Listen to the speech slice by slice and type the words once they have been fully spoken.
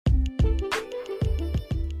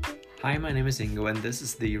Hi, my name is Ingo, and this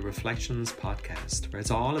is the Reflections podcast, where it's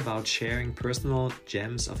all about sharing personal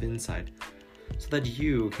gems of insight so that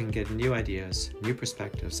you can get new ideas, new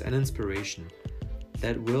perspectives, and inspiration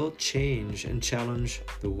that will change and challenge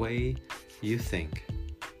the way you think.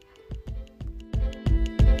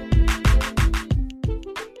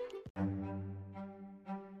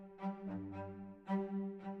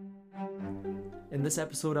 In this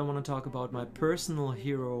episode, I want to talk about my personal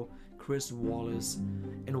hero, Chris Wallace,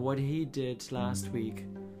 and what he did last week,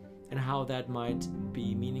 and how that might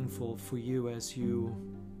be meaningful for you as you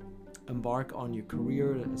embark on your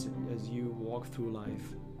career, as you walk through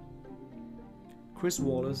life. Chris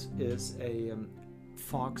Wallace is a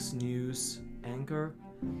Fox News anchor,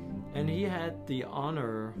 and he had the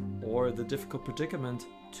honor or the difficult predicament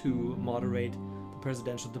to moderate the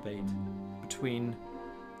presidential debate between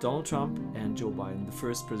Donald Trump and Joe Biden, the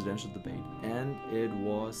first presidential debate, and it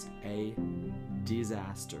was a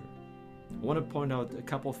disaster. I want to point out a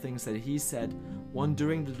couple of things that he said, one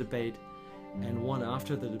during the debate and one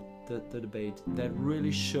after the debate, that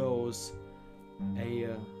really shows a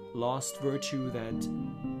lost virtue that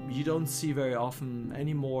you don't see very often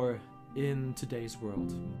anymore in today's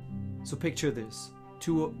world. So picture this: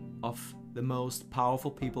 two of the most powerful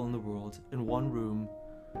people in the world in one room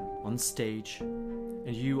on stage,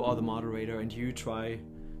 and you are the moderator and you try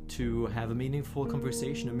to have a meaningful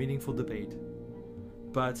conversation, a meaningful debate.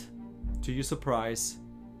 But to your surprise,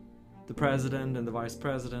 the president and the vice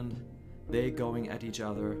president, they're going at each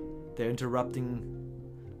other, they're interrupting,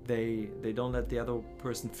 they don't let the other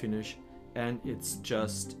person finish, and it's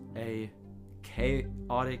just a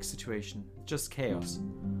chaotic situation, just chaos.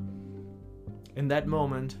 In that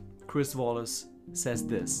moment, Chris Wallace says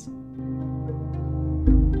this.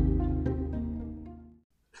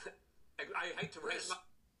 I hate to raise my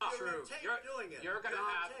true. You're going to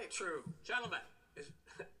have true, gentlemen.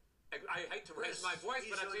 I hate to raise my voice,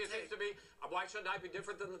 but it seems to me, why shouldn't I be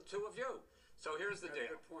different than the two of you? So here's the deal.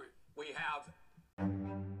 Good point. We have.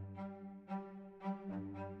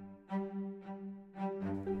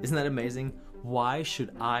 Isn't that amazing? Why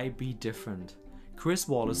should I be different? Chris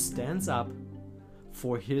Wallace stands up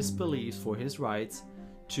for his beliefs, for his rights,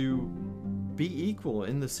 to be equal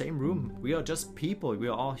in the same room. We are just people. We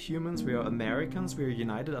are all humans. We are Americans. We are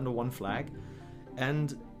united under one flag.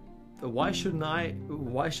 And why shouldn't I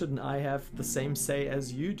have the same say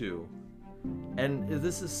as you do? And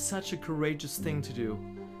this is such a courageous thing to do.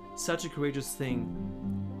 Such a courageous thing,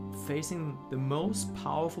 facing the most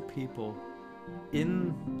powerful people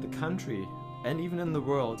in the country and even in the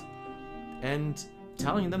world, and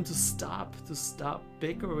telling them to stop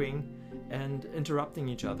bickering and interrupting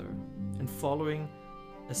each other, and following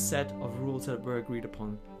a set of rules that were agreed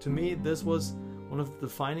upon. To me, this was one of the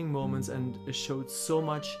defining moments, and it showed so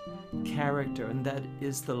much character, and that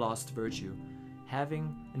is the lost virtue.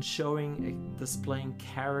 Having and showing, displaying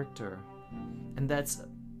character. And that's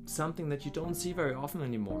something that you don't see very often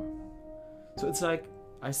anymore. So it's like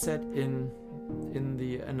I said in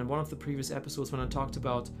one of the previous episodes when I talked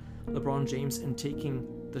about LeBron James and taking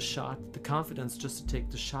the shot, the confidence just to take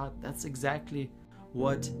the shot. That's exactly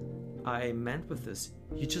what I meant with this.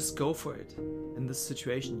 You just go for it in this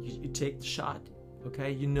situation. You take the shot,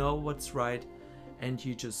 okay? You know what's right, and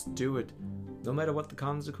you just do it, no matter what the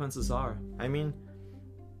consequences are. I mean,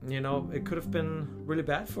 it could have been really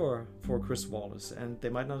bad for Chris Wallace, and they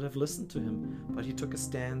might not have listened to him, but he took a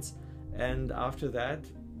stance, and after that,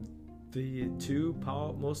 the two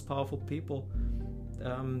most powerful people,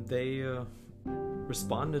 they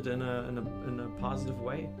responded in a positive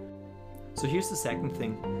way. So here's the second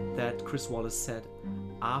thing that Chris Wallace said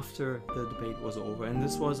after the debate was over, and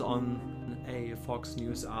this was on a Fox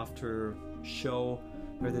News after show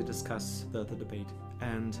where they discussed the debate,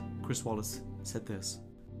 and Chris Wallace said this.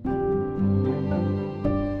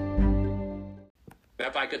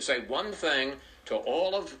 If I could say one thing to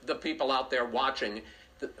all of the people out there watching,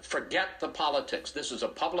 forget the politics. This is a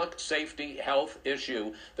public safety health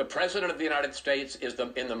issue. The President of the United States is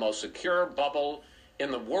in the most secure bubble in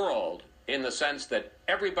the world, in the sense that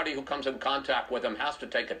everybody who comes in contact with him has to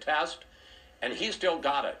take a test, and he still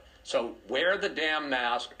got it. So wear the damn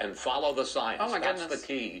mask and follow the science. Oh my goodness. That's the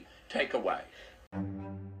key takeaway.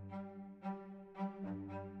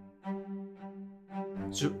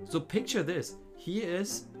 So picture this. He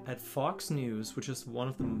is at Fox News, which is one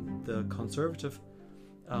of the conservative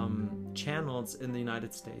channels in the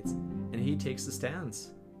United States, and he takes a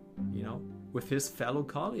stance, with his fellow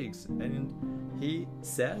colleagues, and he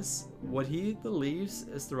says what he believes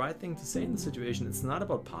is the right thing to say in the situation. It's not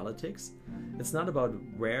about politics. It's not about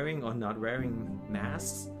wearing or not wearing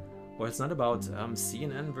masks or it's not about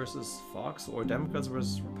CNN versus Fox or Democrats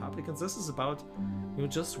versus Republicans. This is about,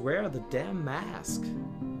 just wear the damn mask.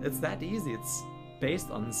 It's that easy. It's based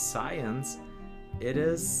on science. It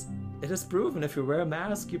is proven if you wear a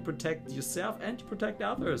mask, you protect yourself and you protect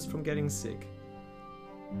others from getting sick.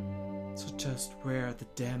 So just wear the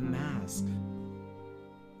damn mask.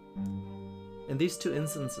 In these two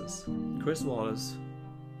instances, Chris Wallace,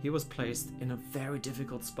 he was placed in a very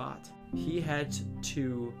difficult spot. He had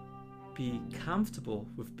to be comfortable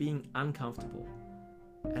with being uncomfortable.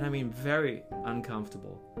 And I mean very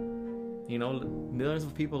uncomfortable. Millions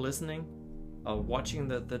of people listening, watching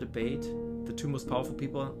the debate, the two most powerful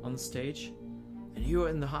people on the stage, and you're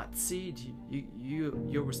in the hot seat.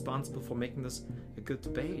 You're responsible for making this a good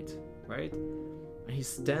debate, right? And he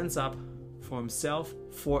stands up for himself,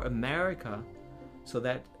 for America, so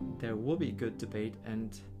that there will be a good debate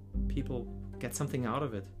and people get something out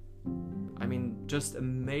of it. I mean, just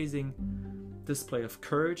amazing display of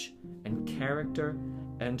courage and character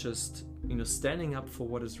and just, standing up for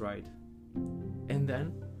what is right. And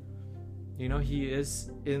then, he is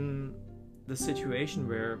in the situation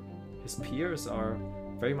where his peers are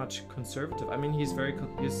very much conservative. I mean, he's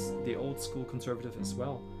the old school conservative as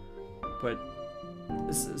well. But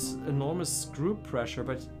this is enormous group pressure,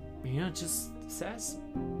 but, just says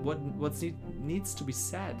what needs to be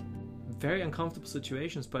said. Very uncomfortable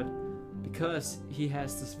situations, but because he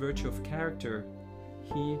has this virtue of character,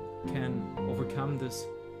 he can overcome this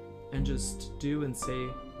and just do and say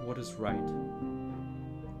what is right.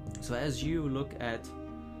 So as we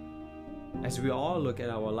all look at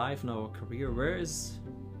our life and our career,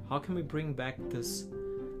 how can we bring back this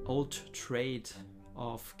old trait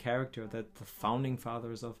of character that the founding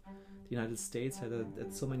fathers of the United States had,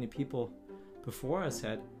 that so many people before us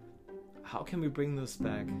had? How can we bring this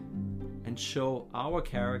back and show our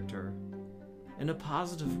character in a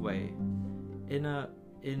positive way, in a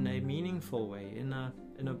meaningful way, in a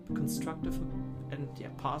constructive and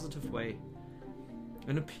positive way,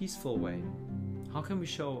 in a peaceful way? How can we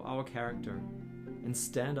show our character and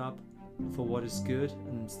stand up for what is good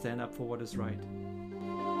and stand up for what is right?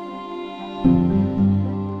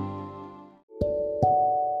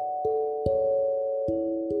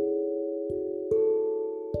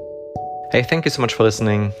 Hey, thank you so much for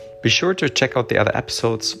listening. Be sure to check out the other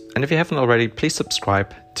episodes, and if you haven't already, please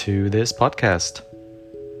subscribe to this podcast.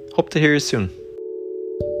 Hope to hear you soon.